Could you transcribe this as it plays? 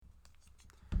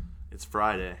It's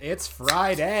Friday. It's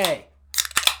Friday.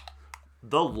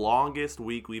 The longest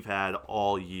week we've had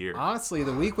all year. Honestly,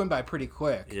 the week went by pretty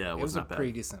quick. Yeah, it was not a bad.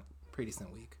 pretty decent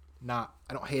week. I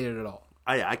don't hate it at all.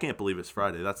 I can't believe it's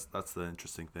Friday. That's the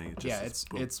interesting thing.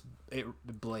 It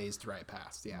blazed right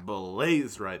past. Yeah.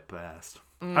 Blazed right past.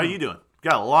 How you doing?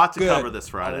 Got a lot to cover this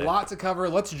Friday. A lot to cover.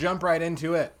 Let's jump right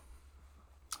into it.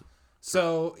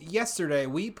 So yesterday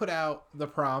we put out the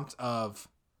prompt of,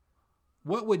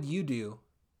 what would you do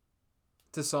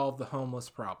to solve the homeless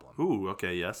problem? Ooh,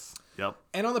 okay, yes. Yep.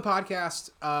 And on the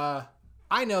podcast,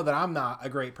 I know that I'm not a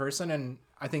great person, and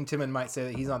I think Timon might say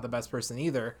that he's not the best person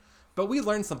either. But we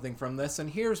learned something from this, and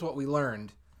here's what we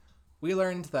learned. We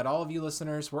learned that all of you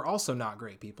listeners were also not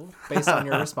great people, based on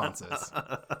your responses.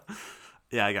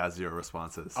 Yeah, I got 0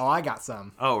 responses. Oh, I got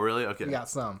some. Oh, really? Okay. We got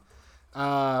some.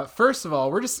 First of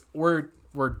all, we're just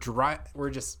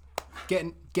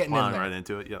getting in there. Right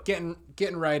into it. Yep.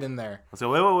 Getting right in there.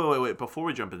 So wait. Before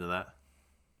we jump into that,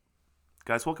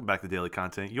 guys, welcome back to Daily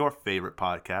Content, your favorite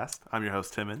podcast. I'm your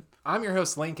host, Timon. I'm your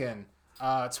host, Lincoln.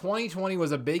 2020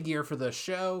 was a big year for the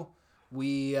show.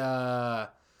 We did a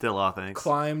lot of things.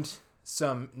 Climbed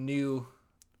some new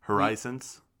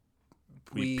horizons.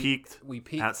 We peaked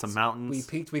at some mountains.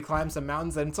 We climbed some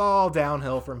mountains, and it's all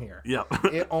downhill from here. Yep.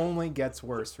 It only gets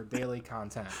worse for Daily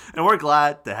Content. And we're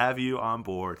glad to have you on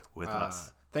board with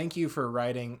us. Thank you for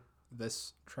riding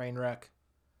this train wreck,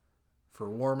 for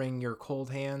warming your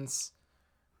cold hands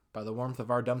by the warmth of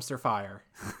our dumpster fire.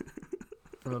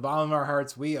 From the bottom of our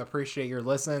hearts, we appreciate your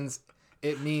listens.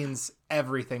 It means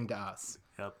everything to us.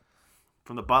 Yep.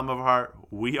 From the bottom of our heart,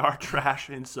 we are trash,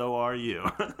 and so are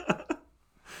you.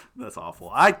 That's awful.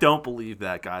 I don't believe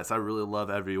that, guys. I really love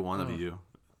every one of you.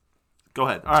 Go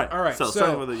ahead. All right. So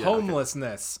starting with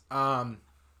homelessness.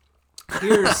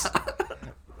 Here's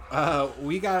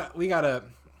we got a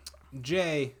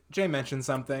Jay mentioned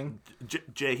something.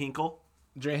 Jay Hinkle.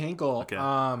 Jay Hinkle. Okay.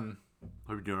 Hope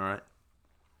you're doing all right.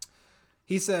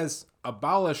 He says,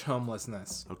 abolish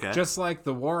homelessness. Okay. Just like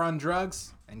the war on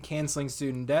drugs and canceling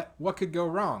student debt, what could go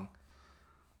wrong?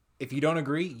 If you don't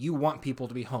agree, you want people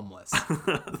to be homeless.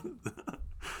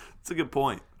 That's a good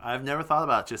point. I've never thought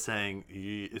about just saying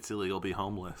it's illegal to be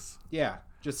homeless. Yeah.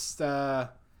 Just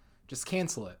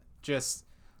cancel it. Just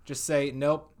say,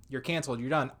 nope, you're canceled.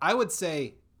 You're done. I would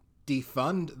say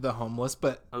defund the homeless,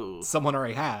 but someone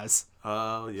already has.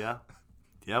 Oh, yeah.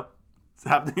 Yep. It's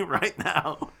happening right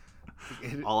now.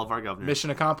 All of our governors.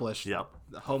 Mission accomplished. Yep.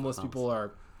 The homeless people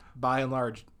are, by and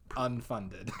large,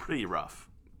 unfunded. Pretty rough.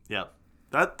 Yep.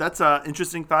 That's an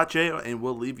interesting thought, Jay, and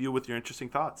we'll leave you with your interesting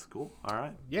thoughts. Cool. All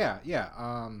right. Yeah.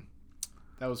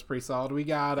 That was pretty solid. We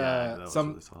got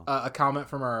a comment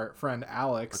from our friend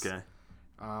Alex. Okay.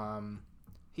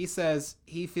 He says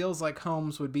he feels like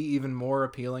homes would be even more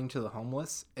appealing to the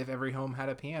homeless if every home had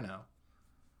a piano.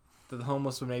 That the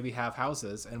homeless would maybe have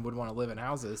houses and would want to live in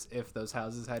houses if those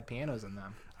houses had pianos in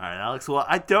them. All right, Alex. Well,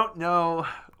 I don't know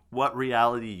what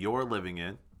reality you're living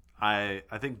in. I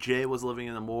think Jay was living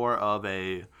in more of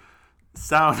a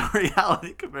sound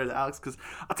reality compared to Alex, because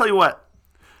I'll tell you what.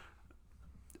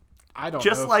 I don't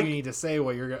know if you need to say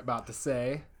what you're about to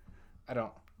say. I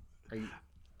don't. Are you?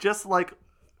 Just like.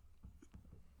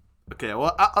 Okay,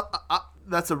 well,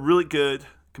 that's a really good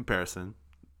comparison.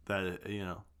 That,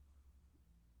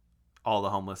 all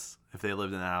the homeless, if they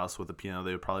lived in a house with a piano,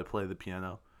 they would probably play the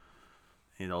piano.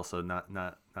 And also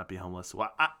not be homeless.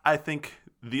 Well, I think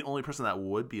the only person that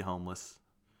would be homeless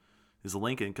is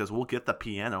Lincoln, because we'll get the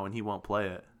piano and he won't play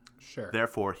it. Sure.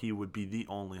 Therefore, he would be the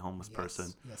only homeless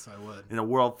person. Yes, I would. In a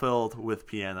world filled with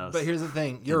pianos. But here's the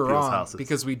thing. You're wrong,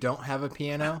 because we don't have a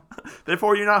piano.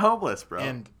 Therefore, you're not homeless, bro.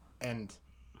 And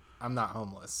I'm not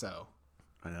homeless, so.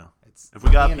 I know. If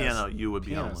we got a piano, you would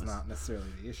be homeless. Piano's not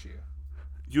necessarily the issue.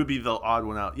 You would be the odd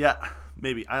one out. Yeah,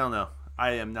 maybe. I don't know.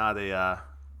 I am not a...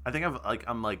 I think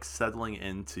I'm settling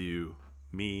into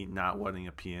me not wanting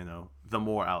a piano the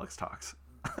more Alex talks.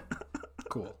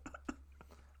 Cool.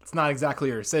 It's not exactly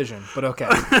your decision, but okay.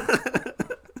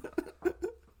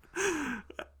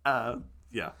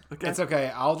 Yeah. Okay. It's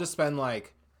okay. I'll just spend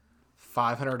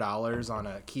 $500 on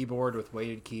a keyboard with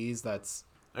weighted keys. There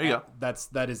you go.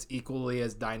 That is equally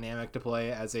as dynamic to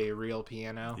play as a real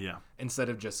piano. Yeah. Instead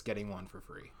of just getting one for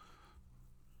free.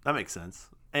 That makes sense.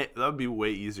 Hey, that would be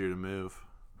way easier to move.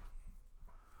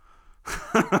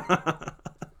 Spend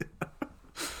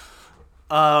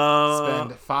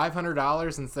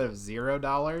 $500 instead of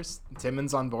 $0.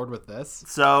 Timon's on board with this.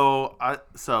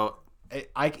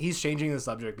 He's changing the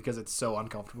subject because it's so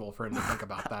uncomfortable for him to think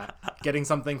about that. Getting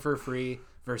something for free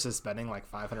versus spending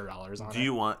 $500 on it. Do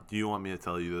you want me to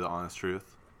tell you the honest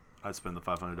truth? I'd spend the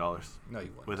 $500 No, you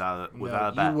wouldn't. without No,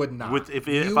 a bat. you would not.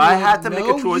 If I had to make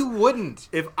a choice, you wouldn't.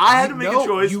 If I had to make a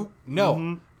choice,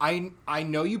 I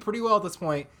know you pretty well at this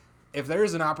point. If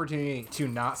there's an opportunity to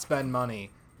not spend money,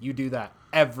 you do that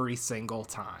every single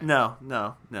time. No.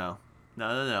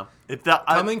 If that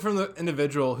Coming from the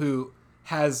individual who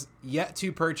has yet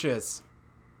to purchase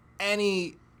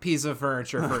any piece of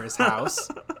furniture for his house,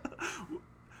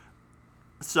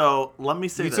 so let me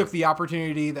say you this. took the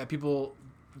opportunity that people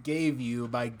gave you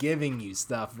by giving you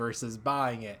stuff versus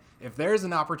buying it. If there's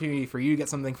an opportunity for you to get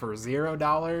something for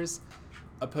 $0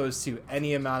 opposed to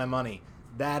any amount of money,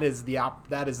 that is the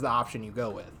option you go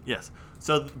with. Yes.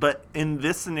 So, but in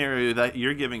this scenario that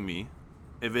you're giving me,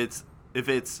 if it's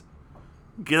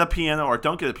get a piano or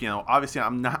don't get a piano, obviously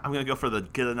I'm gonna go for the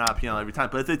get a not a piano every time.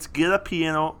 But if it's get a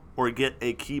piano or get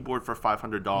a keyboard for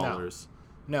 $500,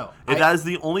 no, if that is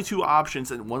the only two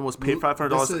options, and one was paid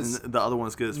 $500 and the other one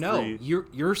is get free. No,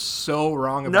 you're so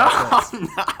wrong about this. I'm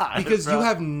not, because bro. you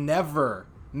have never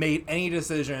made any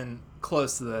decision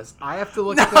close to this. I have to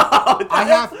look at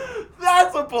the.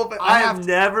 That's a bullshit. I have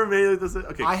never made a decision.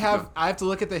 Okay, I have to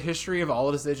look at the history of all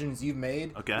the decisions you've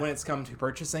made when it's come to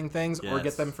purchasing things or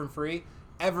get them for free.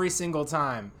 Every single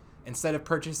time, instead of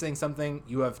purchasing something,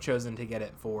 you have chosen to get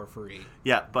it for free.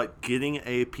 Yeah, but getting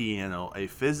a piano, a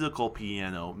physical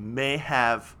piano, may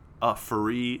have a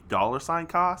free $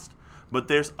 cost, but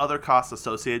there's other costs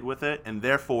associated with it, and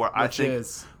therefore I think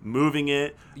moving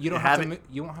it. You don't have to.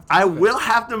 You won't have to. I will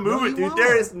have to move it, dude.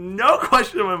 There is no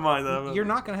question in my mind. You're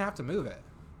not going to have to move it.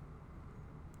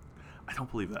 I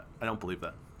don't believe that.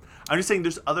 I'm just saying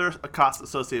there's other costs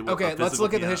associated with it. Okay, let's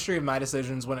look at the history of my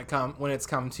decisions when it's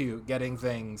come to getting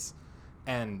things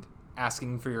and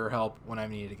asking for your help when I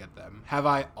needed to get them. Have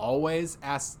I always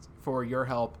asked for your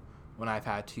help when I've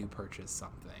had to purchase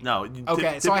something? No.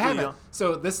 Okay, so I haven't.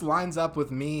 So this lines up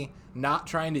with me not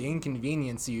trying to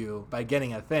inconvenience you by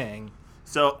getting a thing.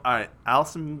 So, all right,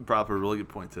 Allison brought up a really good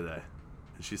point today.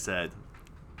 And she said,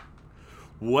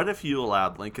 what if you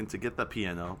allowed Lincoln to get the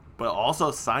piano, but also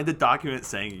signed a document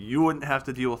saying you wouldn't have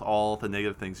to deal with all the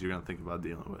negative things you're going to think about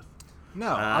dealing with?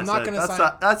 No, I'm not going to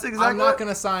sign. That's exactly. I'm not going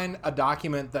to sign a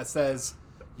document that says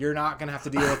you're not going to have to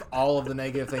deal with all of the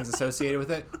negative things associated with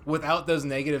it without those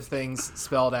negative things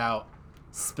spelled out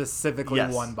specifically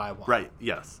one by one. Right.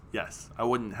 Yes. I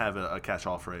wouldn't have a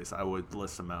catch-all phrase. I would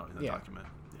list them out in a document.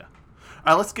 Yeah.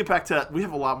 All right, let's get back to. We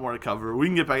have a lot more to cover. We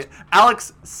can get back.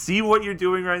 Alex, see what you're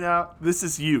doing right now. This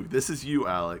is you,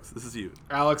 Alex. This is you.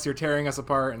 Alex, you're tearing us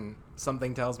apart, and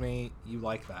something tells me you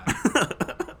like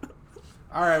that.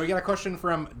 All right, we got a question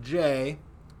from Jay.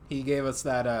 He gave us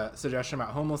that suggestion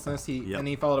about homelessness. And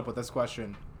he followed up with this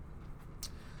question.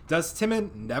 Does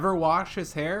Timon never wash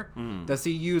his hair? Does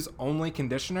he use only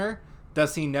conditioner?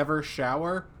 Does he never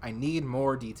shower? I need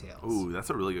more details. Ooh,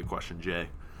 that's a really good question, Jay.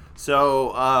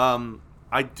 So,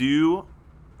 I do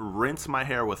rinse my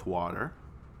hair with water.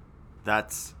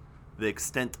 That's the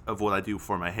extent of what I do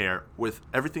for my hair. With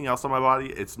everything else on my body,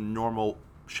 it's normal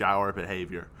shower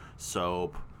behavior.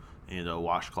 Soap,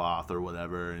 washcloth or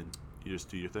whatever, and you just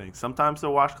do your thing. Sometimes the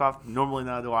washcloth, normally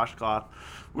not the washcloth.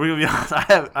 We're gonna be honest.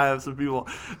 I have some people.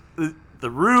 The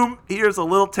room here is a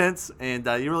little tense, and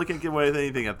you really can't get away with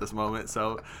anything at this moment.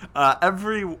 So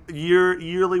every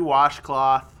yearly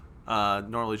washcloth,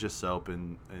 normally just soap,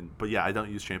 but yeah, I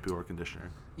don't use shampoo or conditioner.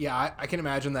 Yeah, I can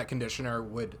imagine that conditioner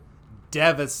would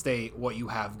devastate what you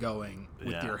have going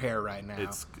with your hair right now.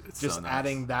 It's just so nice.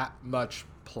 Adding that much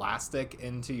plastic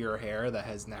into your hair that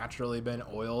has naturally been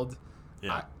oiled.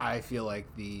 Yeah. I feel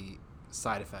like the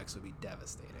side effects would be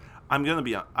devastating.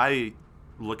 I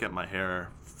look at my hair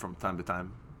from time to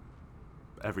time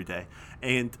every day,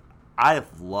 and I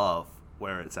love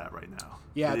where it's at right now.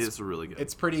 Yeah, it's really good.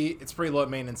 It's pretty low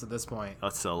maintenance at this point.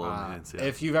 It's so low maintenance. Yeah.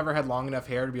 If you've ever had long enough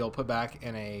hair to be able to put back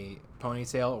in a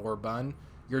ponytail or bun,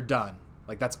 you're done.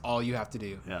 Like, that's all you have to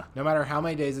do. Yeah. No matter how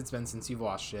many days it's been since you've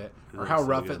washed it or how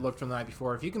rough it looked from the night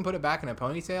before, if you can put it back in a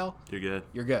ponytail, you're good.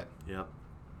 You're good. Yep.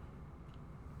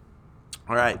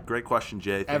 All right, great question,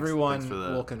 Jay. Everyone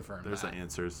will confirm. There's that. the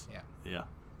answers. Yeah.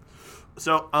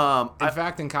 So, in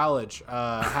fact, in college,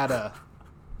 had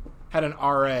an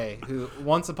RA who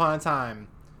once upon a time,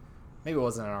 maybe it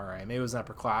wasn't an RA, maybe it was an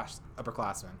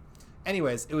upperclassman.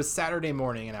 Anyways, it was Saturday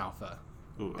morning in Alpha.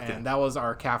 Ooh, okay. And that was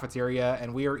our cafeteria,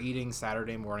 and we were eating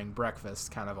Saturday morning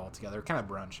breakfast kind of all together, kind of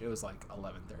brunch. It was like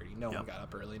 11:30. No one got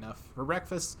up early enough for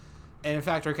breakfast. And in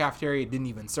fact, our cafeteria didn't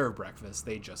even serve breakfast.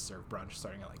 They just served brunch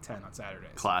starting at like 10 on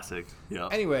Saturdays. Classic. Yeah.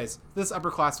 Anyways, this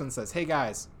upperclassman says, "Hey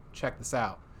guys, check this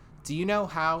out. Do you know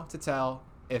how to tell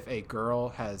if a girl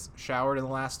has showered in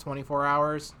the last 24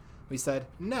 hours? We said,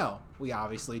 "No, we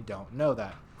obviously don't know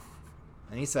that."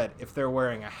 And he said if they're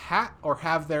wearing a hat or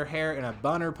have their hair in a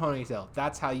bun or ponytail,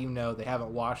 that's how you know they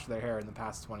haven't washed their hair in the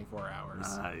past 24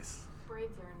 hours. Nice.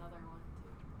 Braids are another one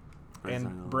too.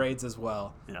 And braids as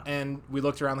well. Yeah. And we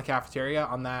looked around the cafeteria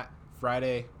on that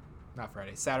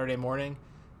Saturday morning,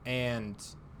 and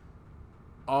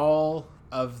all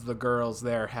of the girls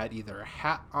there had either a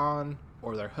hat on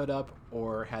or their hood up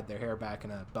or had their hair back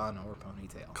in a bun or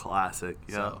ponytail. Classic.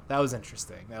 Yeah. So that was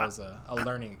interesting. That was a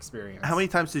learning experience. How many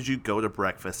times did you go to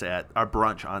breakfast at our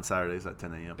brunch on Saturdays at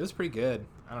 10 a.m.? It was pretty good.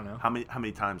 I don't know. How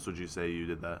many times would you say you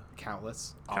did that?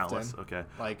 Countless. Countless. Often. Okay.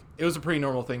 Like, it was a pretty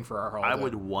normal thing for our hall. I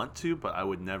would want to, but I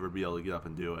would never be able to get up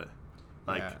and do it.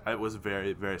 Like, Yeah. it was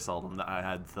very, very seldom that I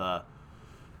had the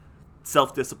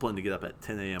self-discipline to get up at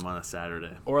 10 a.m. on a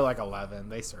Saturday. Or like 11.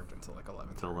 They served until like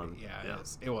 11. Till 11, Yeah, yeah.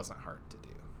 It wasn't hard to do.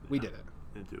 We did it.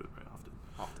 I didn't do it very often.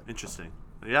 Often. Interesting.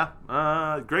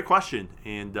 Yeah. Great question.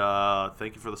 And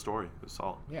thank you for the story. It was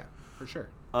solid. Yeah, for sure.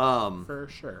 You For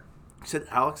sure. said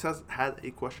Alex has had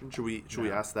a question. Should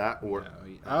we ask that or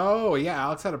Oh, yeah,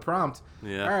 Alex had a prompt.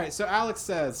 Yeah. All right, so Alex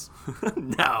says,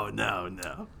 No.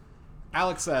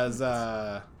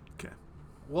 Okay.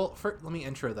 well, let me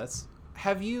intro this.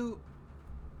 Have you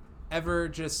ever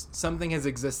just, something has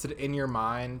existed in your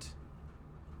mind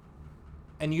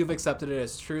and you've accepted it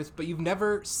as truth, but you've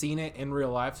never seen it in real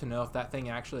life to know if that thing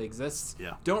actually exists?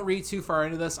 Yeah. Don't read too far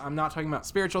into this. I'm not talking about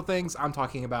spiritual things. I'm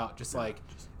talking about just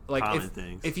common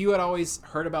things. if you had always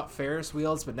heard about Ferris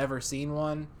wheels but never seen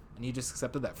one and you just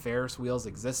accepted that Ferris wheels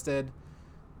existed,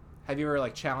 have you ever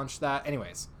like challenged that?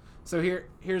 Anyways, so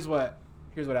here's what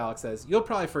Alex says. You'll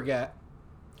probably forget,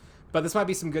 but this might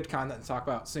be some good content to talk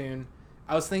about soon.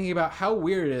 I was thinking about how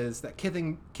weird it is that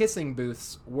kissing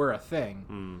booths were a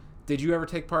thing. Did you ever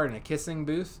take part in a kissing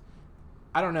booth?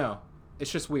 I don't know.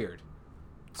 It's just weird.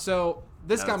 So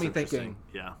this got me thinking.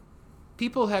 Yeah.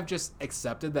 People have just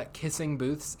accepted that kissing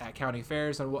booths at county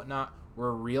fairs and whatnot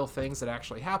were real things that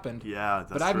actually happened. Yeah,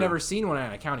 that's but I've true. never seen one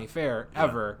at a county fair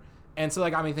ever. And so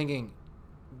that got me thinking,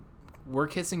 were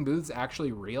kissing booths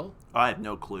actually real? I have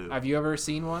no clue. Have you ever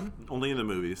seen one? Only in the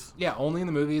movies. Yeah, only in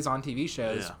the movies, on TV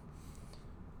shows. Yeah.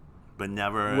 But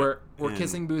never. Were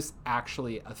kissing booths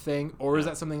actually a thing? Or is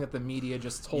that something that the media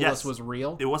just told us was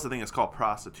real? It was the thing. It's called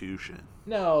prostitution.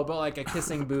 No, but like a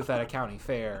kissing booth at a county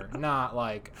fair, not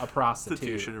like a prostitute.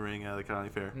 Prostitution ring at the county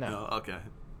fair. No. Okay.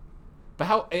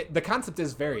 But the concept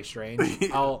is very strange.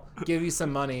 I'll give you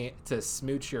some money to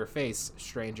smooch your face,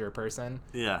 stranger person.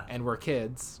 Yeah. And we're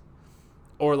kids.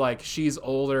 Or like she's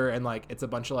older and like it's a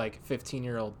bunch of like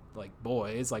 15-year-old like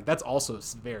boys. Like that's also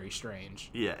very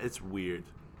strange. Yeah, it's weird.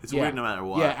 It's weird no matter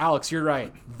what. Yeah, Alex, you're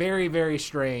right. Very, very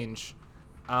strange.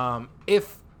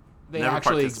 If they Never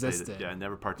actually participated. existed. Yeah, I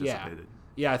never participated.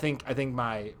 Yeah, I think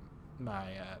my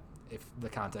if the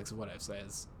context of what I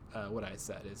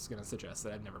said is going to suggest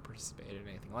that I've never participated in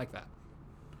anything like that.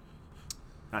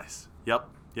 Nice. Yep.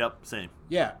 Same.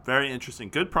 Yeah. Very interesting.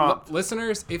 Good prompt.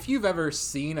 Listeners, if you've ever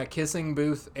seen a kissing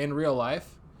booth in real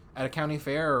life at a county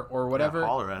fair or whatever,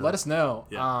 holler at let us. us know.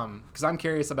 Yeah. Because I'm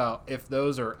curious about if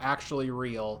those are actually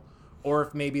real or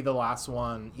if maybe the last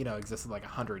one, existed like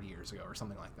 100 years ago or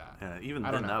something like that. Yeah, even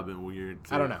I then don't that know. would have been weird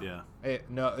too. I don't know. Yeah. It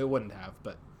wouldn't have,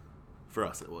 but For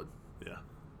us, it would. Yeah.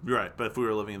 You're right. But if we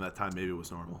were living in that time, maybe it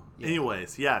was normal. Yeah.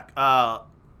 Anyways, yeah. I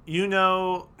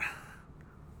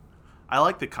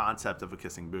like the concept of a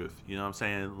kissing booth. You know what I'm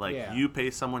saying? Like, Yeah. you pay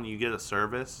someone, you get a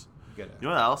service. good. You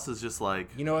know what else is just like...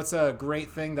 You know what's a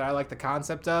great thing that I like the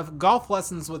concept of? Golf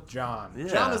lessons with John. Yeah.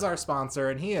 John is our sponsor,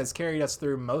 and he has carried us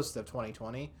through most of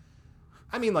 2020.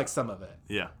 I mean, like some of it.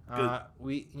 Yeah. Good.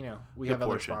 We Good have other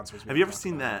portion. sponsors. we Have you don't ever talk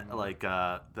seen about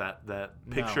that, anymore. that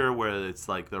picture where it's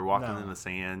like they're walking No. in the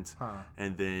sand, Huh.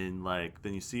 and then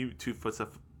you see two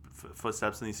footsteps,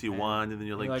 and you see one, and then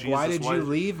you're like, You're like, Jesus, why did you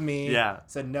leave me? Yeah.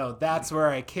 Said, no, that's where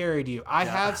I carried you. I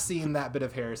have seen that bit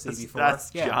of heresy before.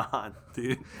 That's yeah. John,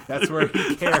 dude. That's where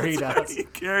he carried That's where us. He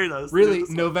carried us. Really,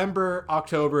 dude. November,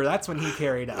 October, that's when he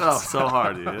carried us. Oh, so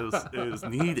hard, dude. It was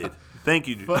needed. Thank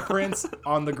you, dude. Footprints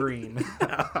on the green.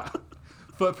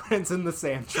 Footprints in the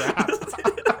sand trap.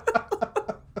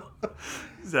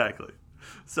 Exactly.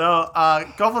 So,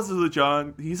 Golf Lessons with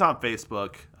John, he's on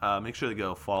Facebook. Make sure to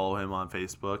go follow him on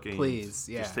Facebook. And Please,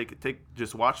 yeah.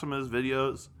 Just watch some of his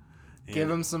videos. and Give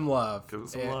him some love. Give him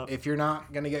some love. If you're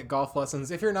not going to get golf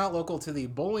lessons, if you're not local to the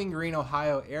Bowling Green,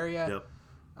 Ohio area, Yep.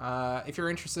 if you're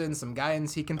interested in some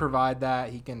guidance, he can provide that.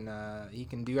 He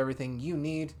can do everything you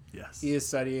need. Yes. He is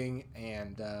studying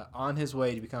and on his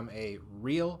way to become a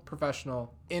real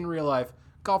professional in real life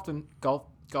golf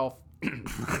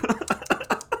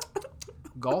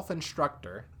golf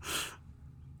instructor,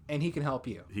 and he can help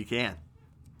you. He can.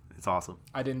 It's awesome.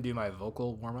 I didn't do my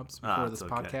vocal warm-ups before this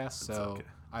it's okay. podcast, It's so okay.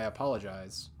 I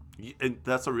apologize. And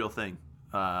that's a real thing.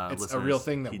 It's a Listeners, real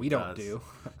thing that he we don't does. do.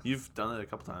 You've done it a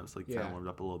couple times, like kind Yeah. of warmed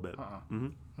up a little bit. Uh-uh.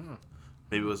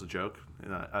 Maybe it was a joke,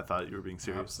 and I thought you were being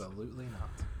serious. Absolutely not.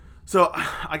 So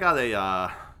I got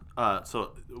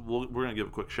we're gonna give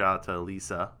a quick shout out to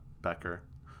Lisa Becker.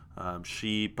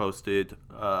 She posted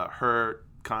her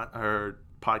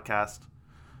podcast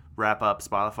wrap up,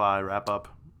 Spotify wrap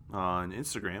up on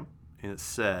Instagram, and it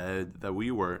said that we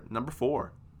were number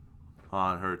 4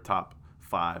 on her top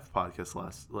 5 podcast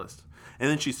list. And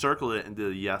then she circled it and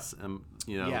did a yes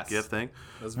gift thing.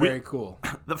 It was very cool.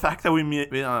 The fact that we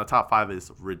made it on the top 5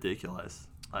 is ridiculous.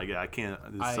 Like I can't.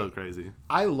 It's so crazy.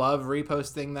 I love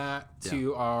reposting that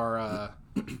to our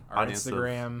Audience of-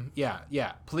 Instagram.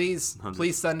 Yeah. Please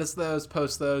send us those.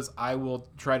 Post those. I will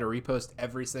try to repost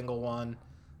every single one.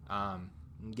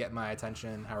 Get my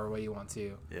attention however way you want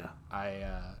to. Yeah.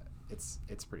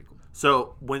 It's pretty cool.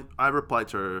 So when I replied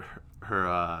to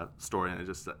her story, and I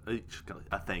just said,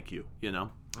 a thank you,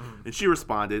 and she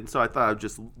responded. So I thought I'd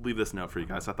just leave this note for you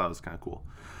guys. I thought it was kind of cool.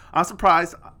 I'm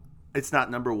surprised it's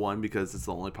not number 1 because it's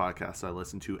the only podcast I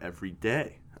listen to every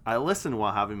day. I listen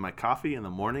while having my coffee in the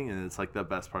morning, and it's like the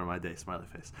best part of my day. Smiley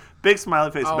face, big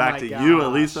smiley face. Oh back my to gosh. you,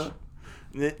 Elisa.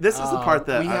 This is the part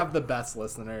that we have the best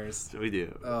listeners. we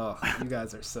do. Oh, you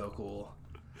guys are so cool.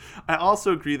 I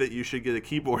also agree that you should get a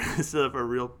keyboard instead of a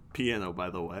real piano, by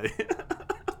the way.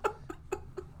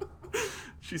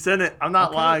 She said it. I'm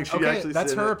not lying. She actually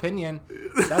that's said her it. opinion.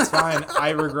 That's fine.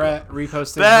 I regret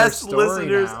reposting Best her story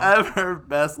listeners now. ever.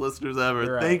 Best listeners ever.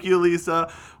 You're right. Thank you,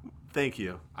 Lisa. Thank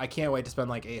you. I can't wait to spend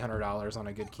like $800 on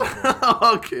a good keyboard.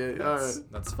 Okay. All right.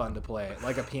 That's fun to play,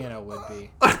 like a piano would be.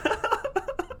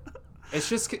 It's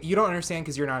just you don't understand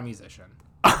because you're not a musician.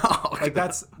 Like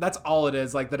that's all it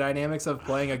is. Like the dynamics of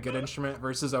playing a good instrument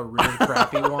versus a really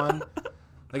crappy one.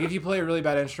 Like if you play a really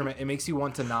bad instrument, it makes you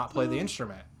want to not play the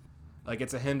instrument. Like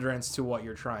it's a hindrance to what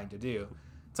you're trying to do.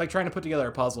 It's like trying to put together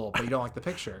a puzzle, but you don't like the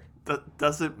picture.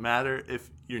 Doesn't matter if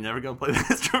you're never going to play the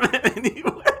instrument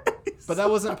anyway. But that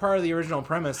wasn't part of the original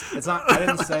premise. It's not. I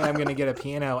didn't say I'm going to get a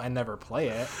piano and never play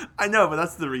it. I know, but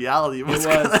that's the reality of what's It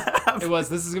gonna was. happen. It was.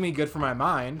 This is going to be good for my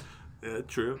mind. Yeah,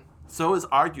 true. So is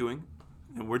arguing,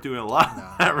 and we're doing a lot of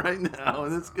that right now,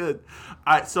 and it's good.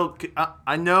 All right, so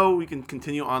I know we can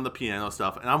continue on the piano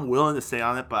stuff, and I'm willing to stay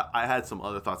on it, but I had some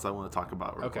other thoughts I want to talk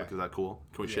about real quick. Is that cool?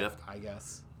 Can we shift? I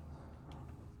guess.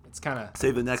 It's kind of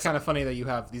Save the next. It's kind of funny that you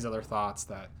have these other thoughts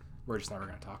that we're just never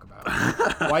going to talk about.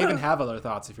 Why even have other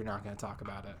thoughts if you're not going to talk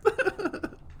about it?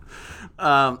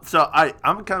 So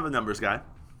I'm kind of a numbers guy,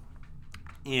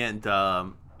 and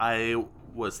I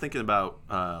was thinking about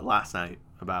last night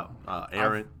about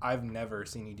Aaron. I've never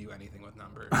seen you do anything with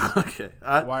numbers. Okay.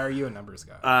 Why are you a numbers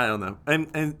guy? I don't know,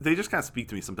 and they just kind of speak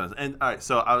to me sometimes. And all right,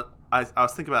 so I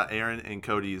was thinking about Aaron and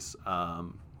Cody's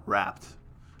wrapped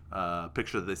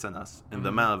picture that they sent us, and the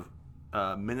amount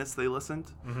of minutes they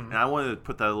listened, and I wanted to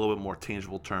put that in a little bit more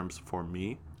tangible terms for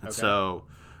me. And so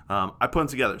I put them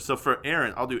together. So for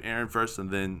Aaron, I'll do Aaron first, and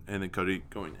then Cody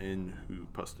going in, who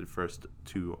posted first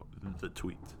to the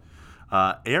tweet.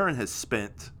 Aaron has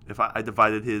spent, if I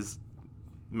divided his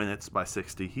minutes by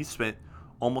 60, he spent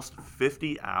almost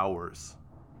 50 hours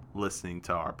listening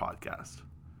to our podcast.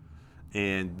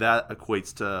 And that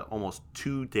equates to almost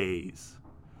 2 days.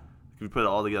 If you put it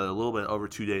all together, a little bit over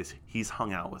 2 days, he's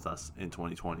hung out with us in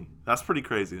 2020. That's pretty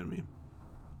crazy to me.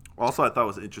 Also, I thought it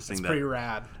was interesting It's that... pretty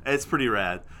rad. It's pretty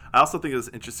rad. I also think it was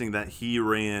interesting that he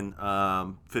ran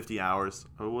 50 hours.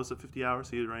 Or was it 50 hours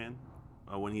he ran?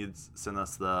 When he had sent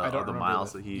us the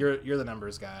miles that he... You're the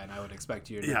numbers guy, and I would expect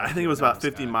you to... Yeah, I think it was about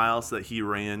 50 miles that he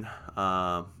ran,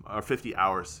 or 50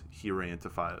 hours he ran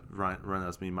to run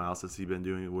as many miles as he's been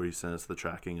doing, where he sent us the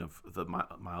tracking of the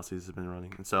miles he's been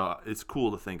running. And so it's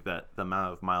cool to think that the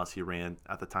amount of miles he ran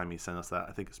at the time he sent us that,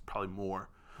 I think is probably more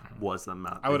was the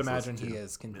amount. I would imagine he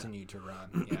has continued to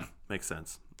run. Yeah. Makes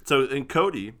sense. So in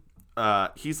Cody...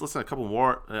 he's listened to a couple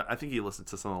more. I think he listened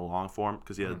to some of the long form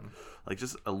because he had like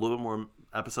just a little bit more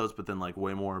episodes, but then like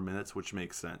way more minutes, which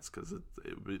makes sense because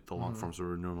the long forms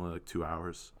were normally like 2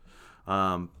 hours.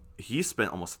 He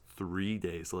spent almost 3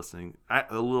 days listening, a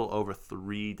little over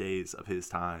 3 days of his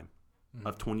time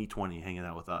of 2020 hanging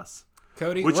out with us.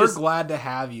 Cody, we're glad to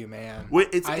have you, man.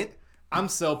 I'm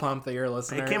so pumped that you're a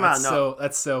listener. It came out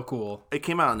that's so cool. It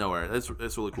came out of nowhere. That's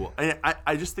really cool. And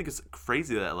I just think it's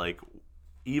crazy that like,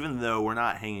 even though we're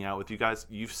not hanging out with you guys,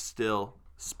 you've still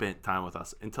spent time with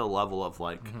us into a level of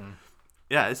like,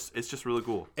 yeah, it's just really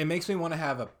cool. It makes me want to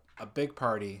have a big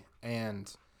party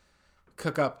and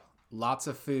cook up lots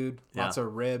of food, lots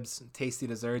of ribs, tasty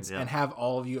desserts, and have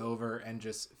all of you over and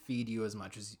just feed you as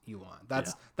much as you want.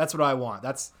 That's what I want.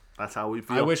 That's how we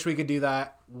feel. I wish we could do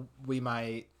that. We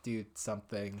might do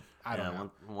something. I don't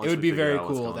know. Once It would we be figure very out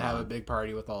what's cool to going have on. a big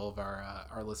party with all of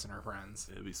our listener friends.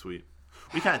 It'd be sweet.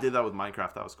 We kind of did that with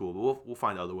Minecraft. That was cool, but we'll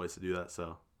find other ways to do that.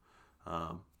 So,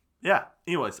 yeah.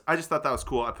 Anyways, I just thought that was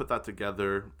cool. I put that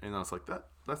together, and I was like,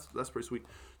 that's pretty sweet.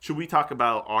 Should we talk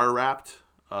about our Wrapped?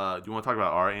 Do you want to talk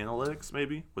about our analytics?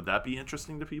 Maybe would that be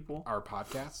interesting to people? Our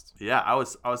podcast. Yeah, I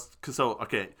was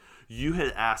okay. You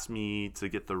had asked me to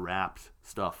get the Wrapped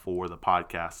stuff for the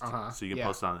podcast, so you can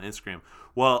post it on Instagram.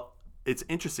 Well, it's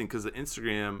interesting because the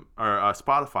Instagram or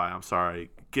Spotify, I'm sorry,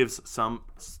 gives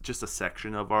just a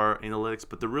section of our analytics,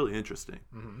 but they're really interesting.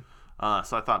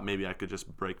 So I thought maybe I could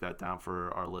just break that down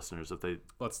for our listeners if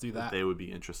Let's do that. if they would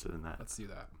be interested in that. Let's do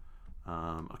that.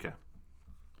 Okay.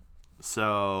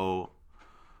 So,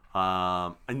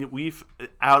 and we've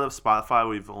out of Spotify,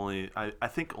 we've only I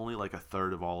think only like a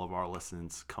third of all of our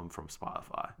listens come from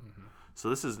Spotify. So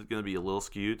this is going to be a little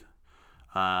skewed,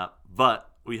 but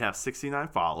we have 69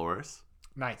 followers.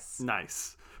 Nice.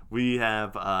 We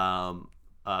have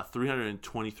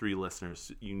 323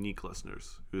 listeners, unique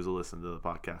listeners who's listened to the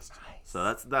podcast. Nice.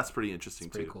 So that's pretty interesting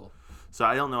too. Pretty cool. So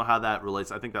I don't know how that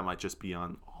relates. I think that might just be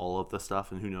on all of the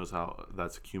stuff, and who knows how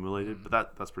that's accumulated.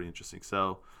 But that's pretty interesting.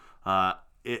 So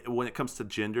when it comes to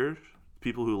gender,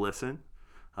 people who listen,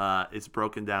 it's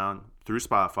broken down through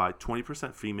Spotify: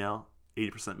 20% female,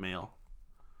 80% male.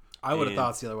 I would have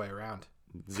thought it's the other way around.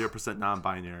 0%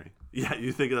 non-binary. Yeah,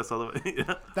 you think that's the other way?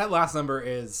 Yeah. That last number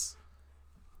is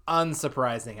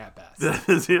unsurprising at best.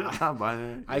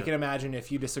 Non-binary. I can imagine if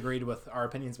you disagreed with our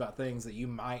opinions about things that you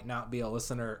might not be a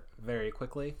listener very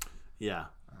quickly. Yeah.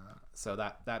 So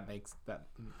that makes sense.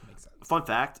 Fun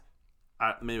fact.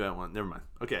 Maybe I won't. Never mind.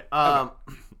 Okay.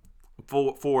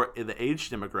 For the age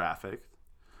demographic,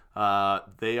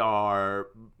 they are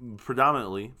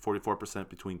predominantly 44%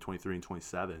 between 23 and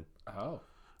 27. Oh.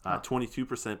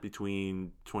 22%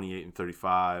 between 28 and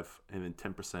 35, and then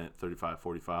 10%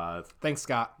 35-45. Thanks,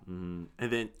 Scott. And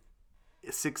then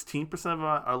 16% of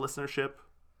our listenership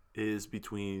is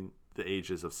between the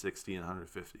ages of 60 and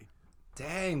 150.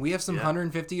 Dang, we have some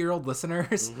 150-year-old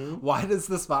listeners. Why does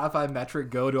the Spotify metric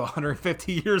go to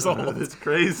 150 years old? It's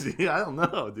crazy. I don't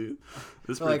know, dude.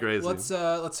 It's pretty crazy. Let's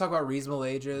talk about reasonable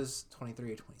ages: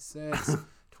 23 to 26,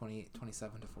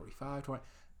 27 to 45,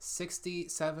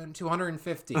 67 to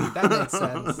 150. That makes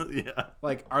sense. Yeah.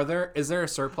 Like, is there a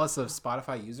surplus of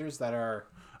Spotify users that are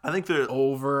I think they're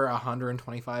over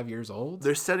 125 years old?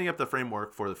 They're setting up the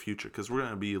framework for the future because we're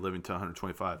going to be living to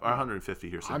 125 or 150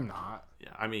 here soon. I'm not. Yeah,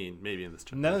 I mean, maybe in this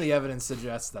generation. None of the evidence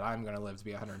suggests that I'm going to live to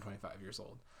be 125 years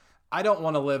old. I don't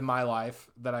want to live my life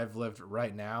that I've lived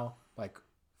right now like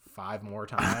 5 more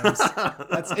times.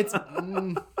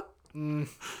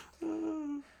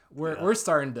 We're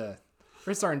starting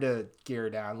to gear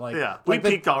down. We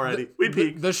peaked already. We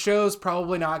peaked. The show's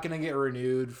probably not going to get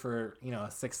renewed for a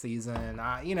 6th season.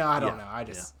 I don't know. I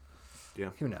just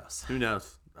who knows? Who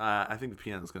knows? I think the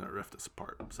piano's going to rift us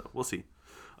apart. So we'll see.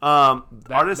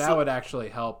 That would actually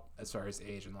help as far as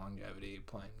age and longevity.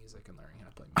 Playing music and learning how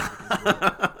to play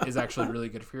music is actually really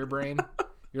good for your brain.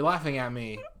 You're laughing at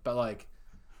me, but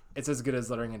it's as good as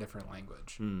learning a different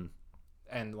language,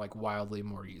 and wildly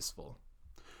more useful.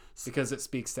 Because it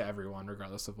speaks to everyone,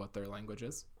 regardless of what their language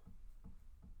is.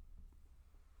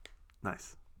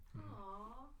 Nice.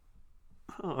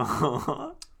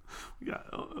 Aww. We got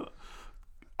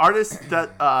artists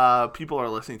that people are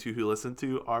listening to who listen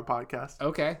to our podcast.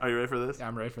 Okay. Are you ready for this? Yeah,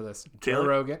 I'm ready for this. Taylor Joe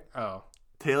Rogan. Oh.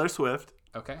 Taylor Swift.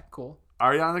 Okay, cool.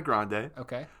 Ariana Grande.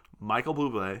 Okay. Michael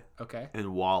Bublé. Okay.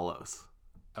 And Wallows.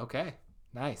 Okay.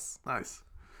 Nice. Nice.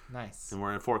 And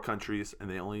we're in 4 countries, and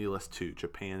they only list 2,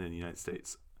 Japan and the United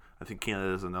States. I think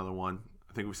Canada is another one.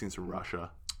 I think we've seen some Russia.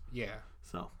 Yeah.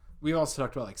 So we've also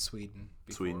talked about Sweden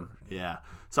before. Sweden, yeah.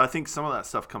 So I think some of that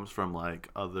stuff comes from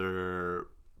other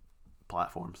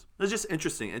platforms. It's just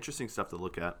interesting stuff to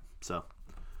look at. So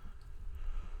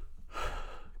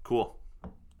cool.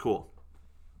 All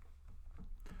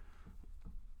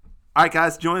right,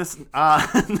 guys, join us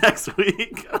next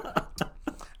week.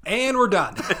 And we're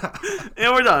done.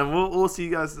 We'll see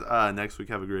you guys next week.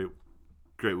 Have a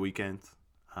great weekend.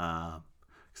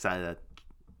 Excited to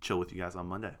chill with you guys on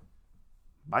Monday.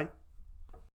 Bye.